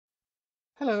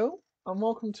Hello, and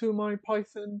welcome to my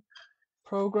Python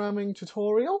programming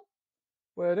tutorial,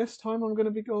 where this time I'm going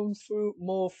to be going through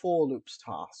more for loops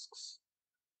tasks.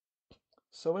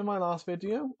 So in my last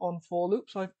video on for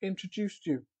loops, I've introduced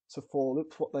you to for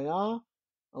loops, what they are,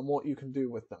 and what you can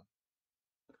do with them.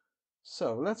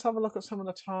 So let's have a look at some of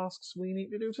the tasks we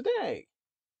need to do today.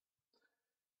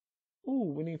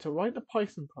 We need to write a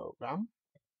Python program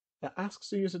that asks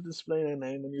the user to display their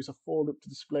name and use a for loop to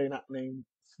display that name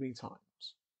 3 times.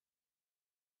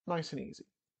 Nice and easy.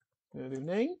 I'm going to do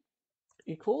name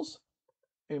equals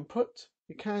input.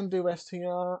 You can do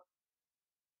str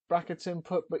brackets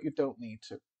input, but you don't need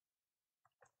to.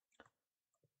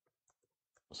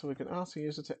 So we can ask the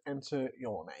user to enter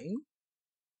your name.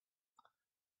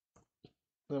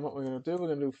 Then what we're going to do, we're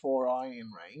going to do for I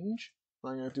in range.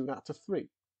 I'm going to do that to 3.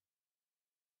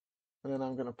 And then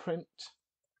I'm going to print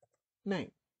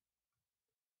name.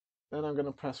 Then I'm going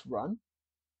to press run.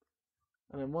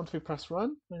 And then once we press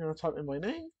run, I'm going to type in my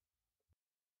name.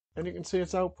 And you can see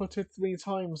it's outputted 3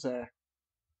 times there.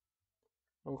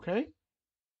 Okay?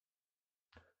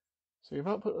 So you've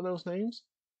outputted those names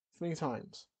 3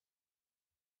 times.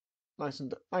 Nice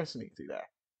and easy there.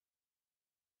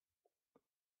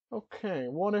 Okay,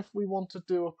 what if we want to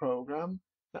do a program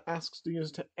that asks the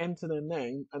user to enter their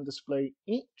name and display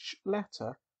each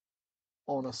letter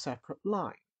on a separate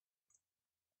line?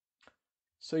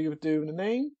 So you would do the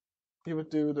name, you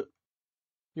would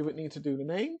need to do the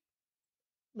name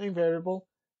variable,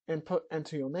 input,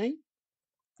 enter your name,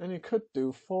 and you could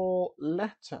do for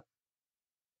letter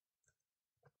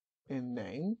in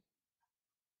name.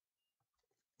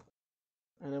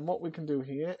 And then what we can do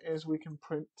here is we can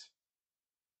print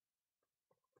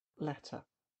letter.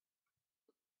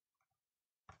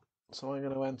 So I'm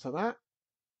going to enter that.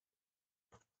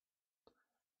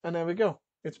 And there we go.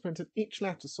 It's printed each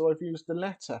letter. So I've used the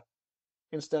letter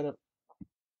instead of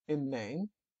in name.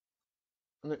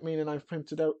 And it meaning I've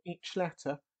printed out each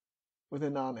letter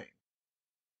within our name.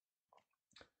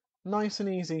 Nice and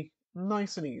easy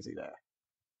there.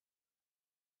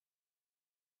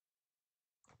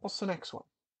 What's the next one?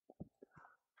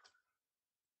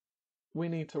 We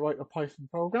need to write a Python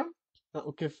program that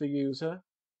will give the user,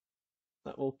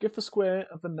 that will give the square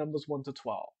of the numbers 1 to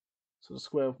 12. So the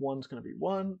square of 1 is going to be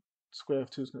 1, square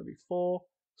of 2 is going to be 4,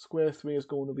 square of 3 is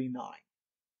going to be 9.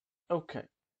 Okay,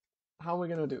 how are we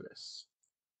going to do this?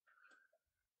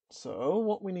 So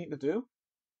what we need to do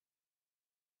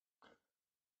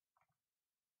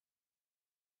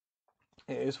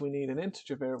is we need an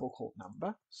integer variable called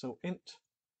number. So int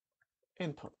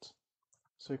input.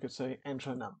 So you could say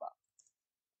enter a number.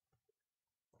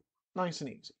 Nice and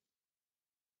easy.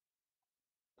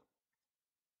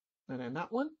 And in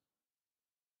that one,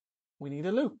 we need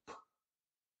a loop.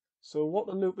 So what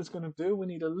the loop is going to do, we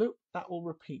need a loop that will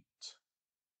repeat.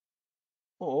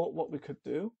 Or what we could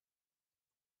do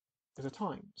is a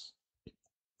times.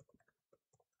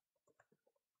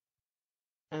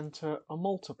 Enter a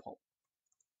multiple.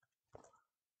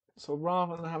 So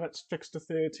rather than have it fixed to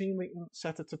 13, we can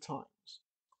set it to times.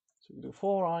 So we do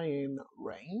for I in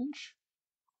range.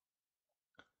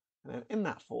 And then in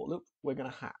that for loop, we are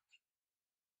going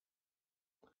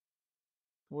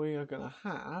to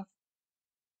have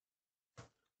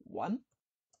one,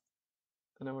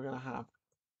 and then we're going to have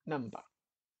number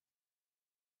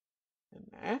in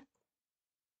there.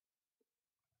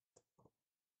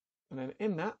 And then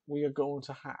in that, we are going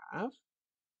to have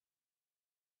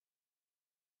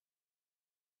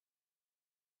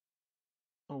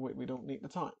oh wait, we don't need the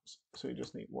times. So we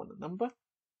just need one number.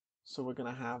 So we're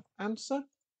going to have answer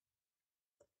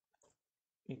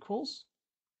equals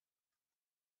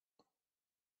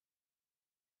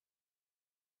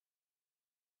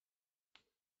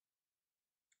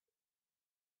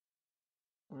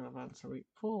we're going to have answer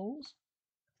equals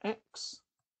x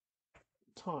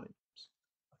times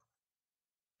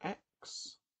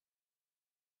x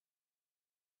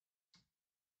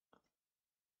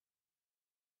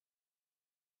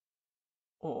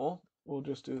or we'll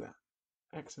just do that.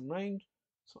 X in range.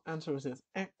 So answer is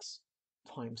x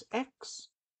times x.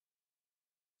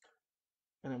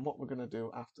 And then what we're going to do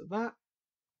after that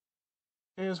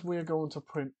is we're going to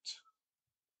print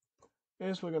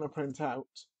out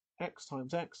x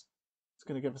times x. It's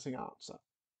going to give us the answer.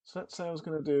 So let's say I was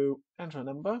going to do enter a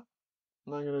number,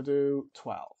 and I'm going to do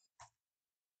 12.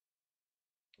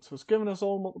 So it's given us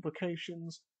all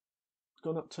multiplications. It's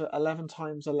gone up to 11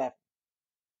 times 11.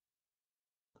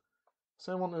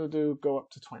 So I wanted to do go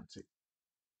up to 20.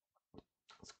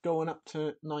 It's going up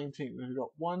to 19. We've got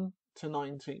 1 to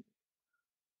 19.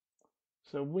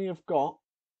 So we have got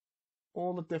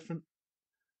all the different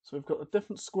So we've got the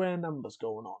different square numbers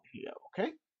going on here,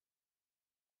 okay?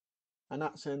 And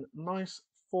that's in nice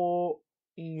 4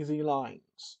 easy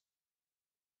lines.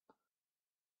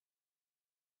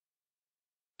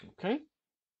 Okay?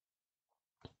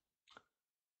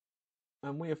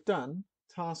 And we have done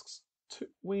tasks 2.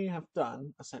 We have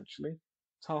done essentially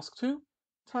task 2,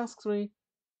 task 3,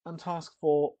 and task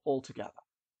 4 all together.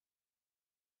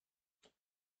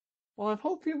 Well, I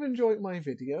hope you've enjoyed my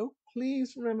video.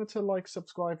 Please remember to like,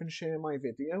 subscribe, and share my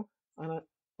video. And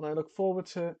I look forward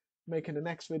to making the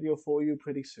next video for you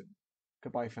pretty soon.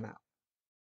 Goodbye for now.